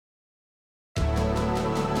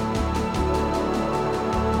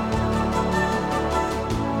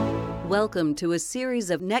Welcome to a series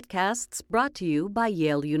of netcasts brought to you by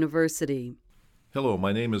Yale University. Hello,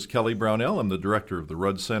 my name is Kelly Brownell. I'm the director of the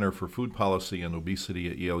Rudd Center for Food Policy and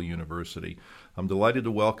Obesity at Yale University. I'm delighted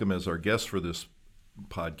to welcome as our guest for this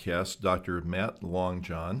podcast Dr. Matt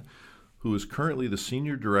Longjohn, who is currently the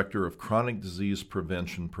Senior Director of Chronic Disease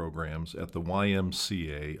Prevention Programs at the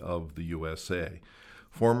YMCA of the USA.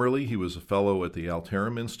 Formerly, he was a fellow at the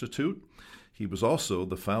Altarum Institute. He was also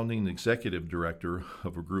the founding executive director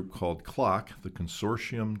of a group called CLOC, the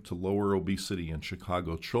Consortium to Lower Obesity in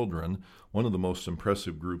Chicago Children, one of the most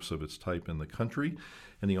impressive groups of its type in the country,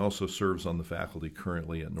 and he also serves on the faculty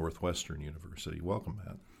currently at Northwestern University. Welcome,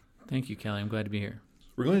 Matt. Thank you, Kelly. I'm glad to be here.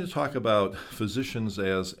 We're going to talk about physicians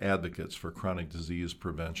as advocates for chronic disease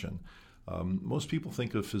prevention. Most people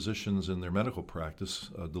think of physicians in their medical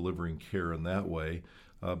practice delivering care in that way,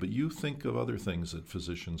 but you think of other things that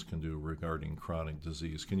physicians can do regarding chronic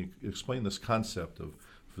disease. Can you explain this concept of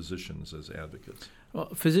physicians as advocates?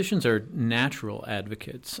 Well, physicians are natural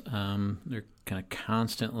advocates. They're kind of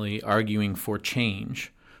constantly arguing for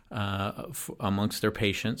change amongst their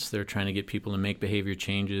patients. They're trying to get people to make behavior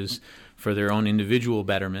changes for their own individual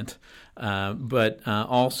betterment, but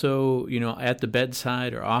also, at the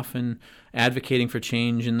bedside are often advocating for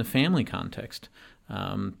change in the family context.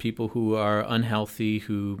 People who are unhealthy,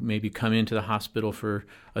 who maybe come into the hospital for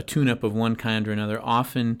a tune-up of one kind or another,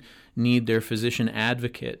 often need their physician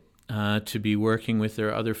advocate to be working with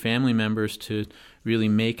their other family members to really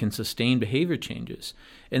make and sustain behavior changes.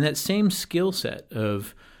 And that same skill set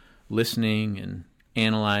of listening and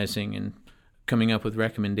analyzing and coming up with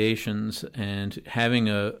recommendations and having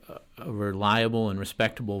a reliable and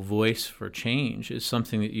respectable voice for change is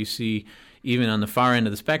something that you see even on the far end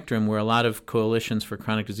of the spectrum, where a lot of coalitions for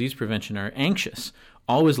chronic disease prevention are anxious,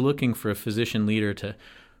 always looking for a physician leader to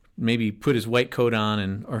maybe put his white coat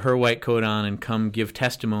on or her white coat on and come give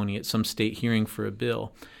testimony at some state hearing for a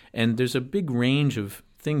bill. And there's a big range of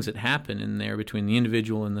things that happen in there between the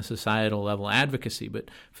individual and the societal level advocacy, but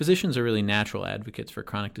physicians are really natural advocates for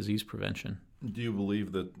chronic disease prevention. Do you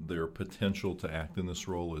believe that their potential to act in this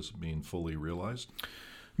role is being fully realized?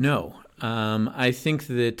 No. I think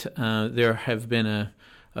that there have been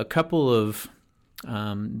a couple of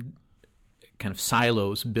kind of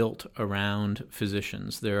silos built around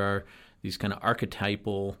physicians. There are these kind of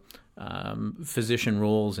archetypal physician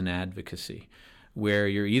roles in advocacy, where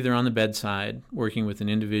you're either on the bedside working with an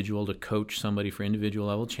individual to coach somebody for individual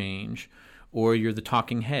level change, or you're the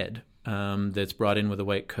talking head that's brought in with a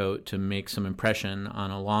white coat to make some impression on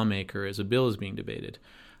a lawmaker as a bill is being debated.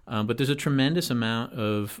 But there's a tremendous amount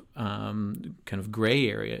of kind of gray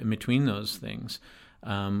area in between those things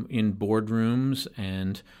in boardrooms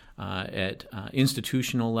and at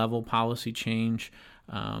institutional level policy change,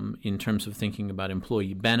 in terms of thinking about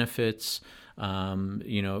employee benefits.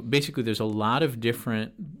 Basically there's a lot of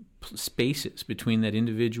different spaces between that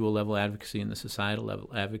individual level advocacy and the societal level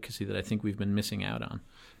advocacy that I think we've been missing out on.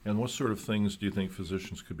 And what sort of things do you think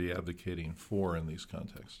physicians could be advocating for in these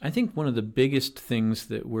contexts? I think one of the biggest things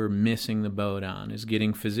that we're missing the boat on is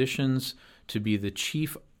getting physicians to be the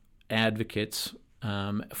chief advocates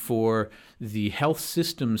for the health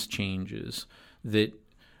systems changes that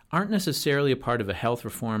aren't necessarily a part of a health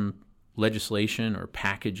reform legislation or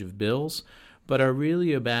package of bills, but are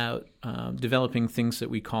really about developing things that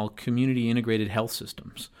we call community integrated health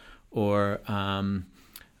systems, or other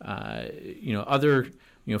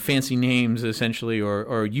fancy names essentially,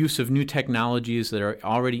 or use of new technologies that are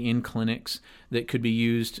already in clinics that could be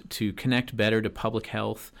used to connect better to public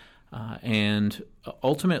health and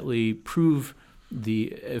ultimately prove the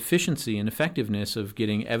efficiency and effectiveness of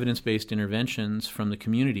getting evidence-based interventions from the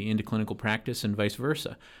community into clinical practice and vice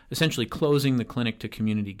versa, essentially closing the clinic to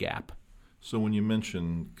community gap. So when you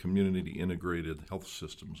mention community integrated health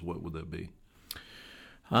systems, what would that be?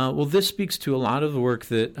 Well, this speaks to a lot of the work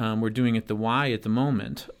that we're doing at the Y at the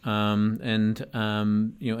moment. An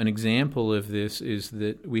example of this is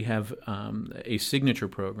that we have a signature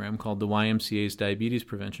program called the YMCA's Diabetes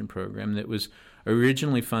Prevention Program that was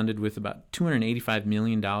originally funded with about $285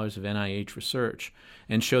 million of NIH research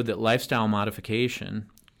and showed that lifestyle modification,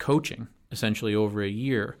 coaching, essentially over a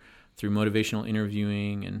year through motivational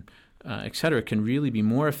interviewing and et cetera, can really be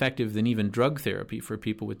more effective than even drug therapy for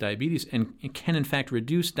people with diabetes, and it can, in fact,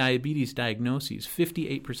 reduce diabetes diagnoses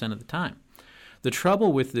 58% of the time. The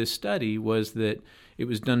trouble with this study was that it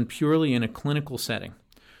was done purely in a clinical setting.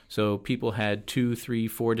 So people had 2, 3,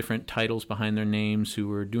 4 different titles behind their names who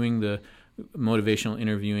were doing the motivational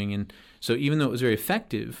interviewing, and so even though it was very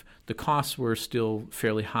effective, the costs were still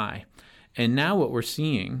fairly high. And now what we're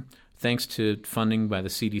seeing, thanks to funding by the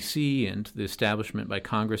CDC and the establishment by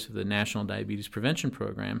Congress of the National Diabetes Prevention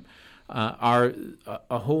Program, are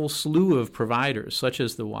a whole slew of providers, such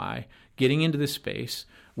as the Y, getting into this space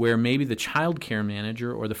where maybe the child care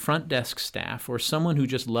manager or the front desk staff or someone who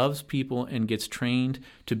just loves people and gets trained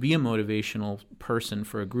to be a motivational person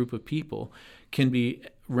for a group of people can be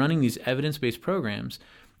running these evidence-based programs.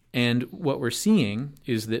 And what we're seeing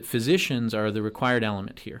is that physicians are the required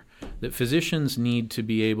element here, that physicians need to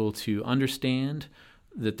be able to understand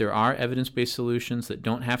that there are evidence-based solutions that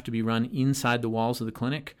don't have to be run inside the walls of the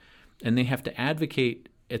clinic, and they have to advocate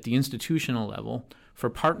at the institutional level for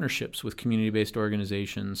partnerships with community-based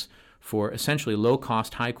organizations for essentially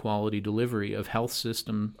low-cost, high-quality delivery of health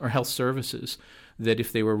system or health services that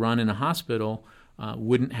if they were run in a hospital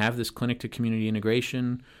wouldn't have this clinic-to-community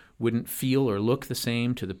integration, wouldn't feel or look the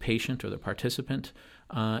same to the patient or the participant,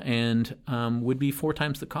 and would be 4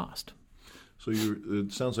 times the cost. So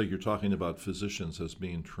it sounds like you're talking about physicians as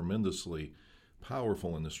being tremendously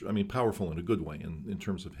powerful in this. I mean, powerful in a good way in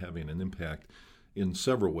terms of having an impact. In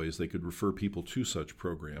several ways, they could refer people to such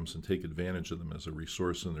programs and take advantage of them as a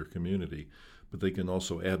resource in their community, but they can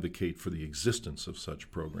also advocate for the existence of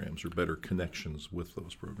such programs or better connections with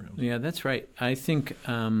those programs. Yeah, that's right. I think,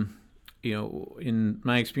 in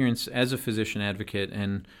my experience as a physician advocate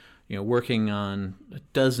and working on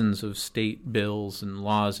dozens of state bills and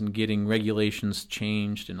laws and getting regulations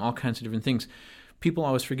changed and all kinds of different things, people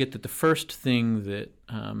always forget that the first thing that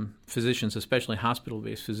physicians, especially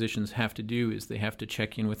hospital-based physicians, have to do is they have to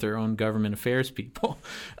check in with their own government affairs people.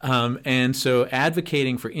 And so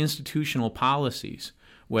advocating for institutional policies,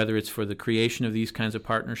 whether it's for the creation of these kinds of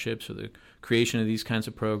partnerships or the creation of these kinds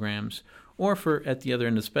of programs, or for, at the other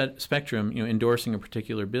end of the spectrum, endorsing a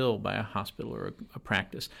particular bill by a hospital or a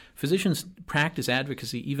practice. Physicians practice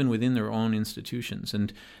advocacy even within their own institutions,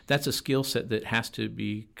 and that's a skill set that has to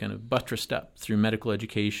be kind of buttressed up through medical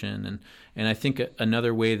education. And I think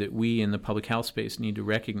another way that we in the public health space need to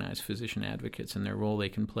recognize physician advocates and their role they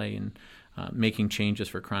can play in making changes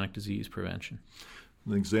for chronic disease prevention.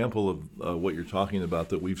 An example of what you're talking about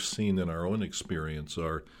that we've seen in our own experience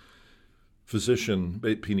are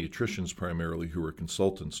pediatricians primarily, who are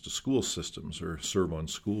consultants to school systems or serve on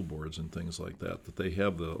school boards and things like that they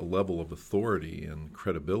have a level of authority and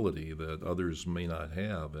credibility that others may not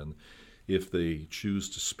have. And if they choose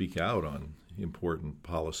to speak out on important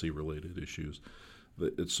policy-related issues,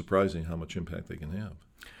 it's surprising how much impact they can have.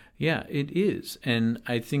 Yeah, it is. And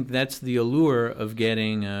I think that's the allure of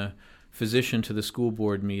getting a physician to the school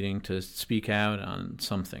board meeting to speak out on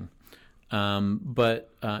something.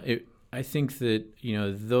 I think that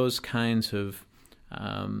those kinds of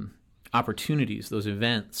opportunities, those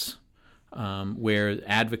events where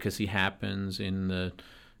advocacy happens in the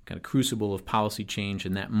kind of crucible of policy change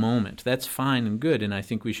in that moment, that's fine and good, and I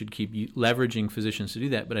think we should keep leveraging physicians to do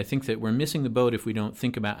that. But I think that we're missing the boat if we don't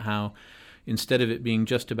think about how, instead of it being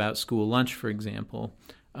just about school lunch, for example,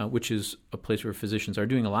 which is a place where physicians are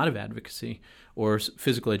doing a lot of advocacy, or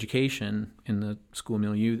physical education in the school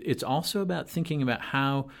milieu, it's also about thinking about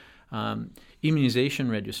how immunization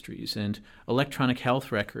registries and electronic health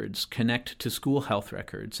records connect to school health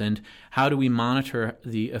records, and how do we monitor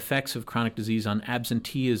the effects of chronic disease on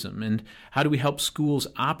absenteeism, and how do we help schools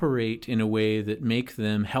operate in a way that make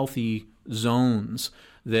them healthy zones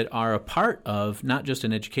that are a part of not just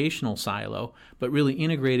an educational silo, but really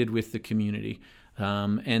integrated with the community.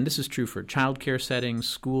 And this is true for childcare settings,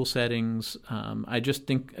 school settings. I just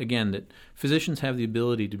think, again, that physicians have the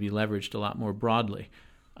ability to be leveraged a lot more broadly.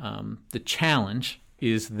 The challenge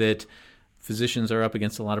is that physicians are up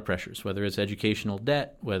against a lot of pressures, whether it's educational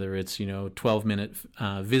debt, whether it's 12-minute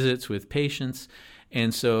visits with patients.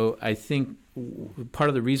 And so I think part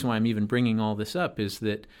of the reason why I'm even bringing all this up is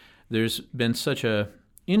that there's been such a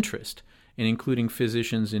interest in including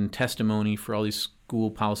physicians in testimony for all these school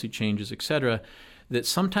policy changes, et cetera, that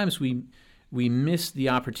sometimes we miss the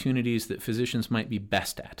opportunities that physicians might be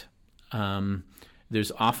best at.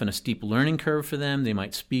 There's often a steep learning curve for them. They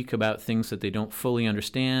might speak about things that they don't fully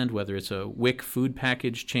understand, whether it's a WIC food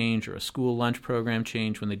package change or a school lunch program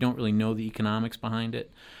change, when they don't really know the economics behind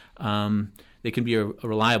it. They can be a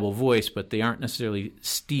reliable voice, but they aren't necessarily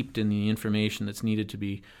steeped in the information that's needed to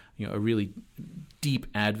be a really deep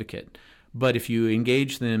advocate. But if you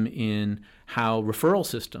engage them in how referral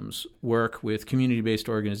systems work with community-based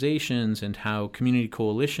organizations and how community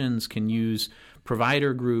coalitions can use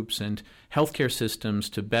provider groups and healthcare systems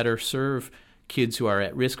to better serve kids who are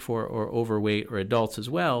at risk for or overweight or adults as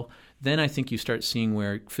well, then I think you start seeing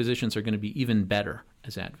where physicians are going to be even better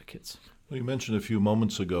as advocates. Well, you mentioned a few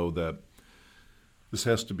moments ago that this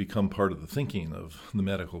has to become part of the thinking of the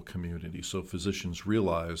medical community, so physicians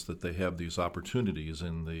realize that they have these opportunities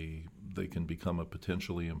and they can become a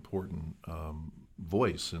potentially important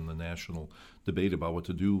voice in the national debate about what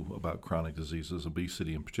to do about chronic diseases,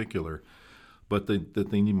 obesity in particular, but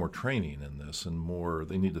that they need more training in this and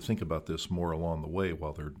they need to think about this more along the way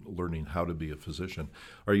while they're learning how to be a physician.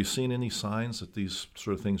 Are you seeing any signs that these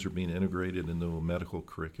sort of things are being integrated into a medical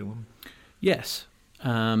curriculum? Yes.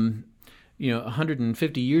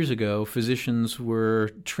 150 years ago, physicians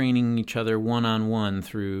were training each other one-on-one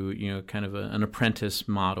through, kind of an apprentice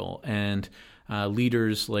model. And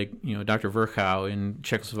leaders like, Dr. Virchow in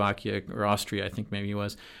Czechoslovakia or Austria, I think maybe he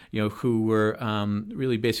was, who were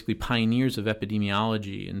really basically pioneers of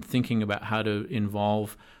epidemiology and thinking about how to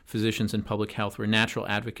involve physicians in public health, were natural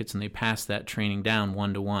advocates, and they passed that training down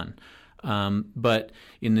one-to-one. But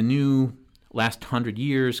in the new last 100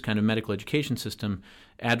 years kind of medical education system,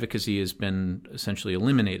 advocacy has been essentially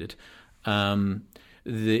eliminated. In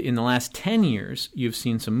the last 10 years, you've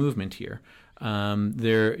seen some movement here.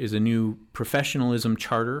 There is a new professionalism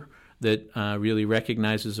charter that really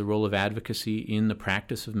recognizes the role of advocacy in the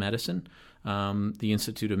practice of medicine. The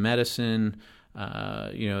Institute of Medicine,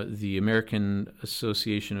 the American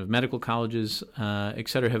Association of Medical Colleges, et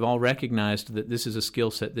cetera, have all recognized that this is a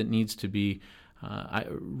skill set that needs to be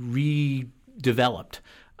redeveloped.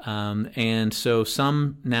 And so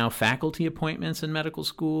some now faculty appointments in medical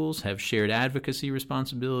schools have shared advocacy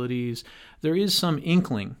responsibilities. There is some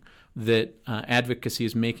inkling that advocacy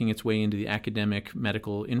is making its way into the academic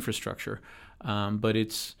medical infrastructure, but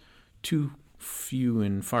it's too few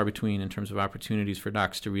and far between in terms of opportunities for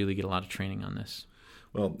docs to really get a lot of training on this.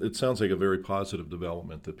 Well, it sounds like a very positive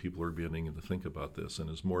development that people are beginning to think about this, and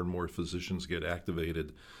as more and more physicians get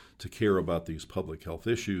activated to care about these public health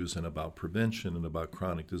issues and about prevention and about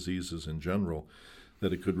chronic diseases in general,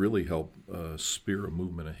 that it could really help spear a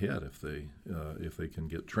movement ahead if they can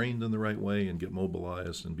get trained in the right way and get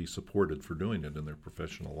mobilized and be supported for doing it in their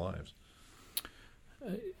professional lives.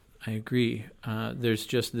 I agree. There's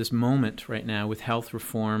just this moment right now with health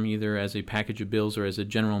reform, either as a package of bills or as a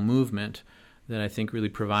general movement, that I think really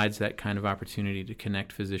provides that kind of opportunity to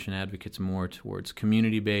connect physician advocates more towards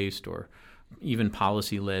community-based or even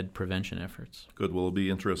policy-led prevention efforts. Good. Well, it'll be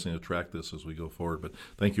interesting to track this as we go forward, but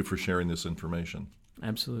thank you for sharing this information.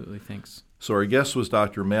 Absolutely. Thanks. So our guest was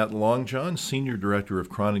Dr. Matt Longjohn, Senior Director of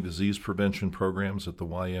Chronic Disease Prevention Programs at the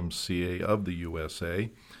YMCA of the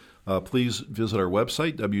USA. Please visit our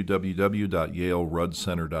website,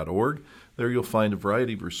 www.yaleruddcenter.org. There you'll find a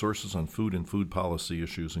variety of resources on food and food policy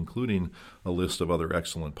issues, including a list of other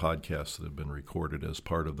excellent podcasts that have been recorded as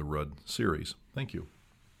part of the Rudd series. Thank you.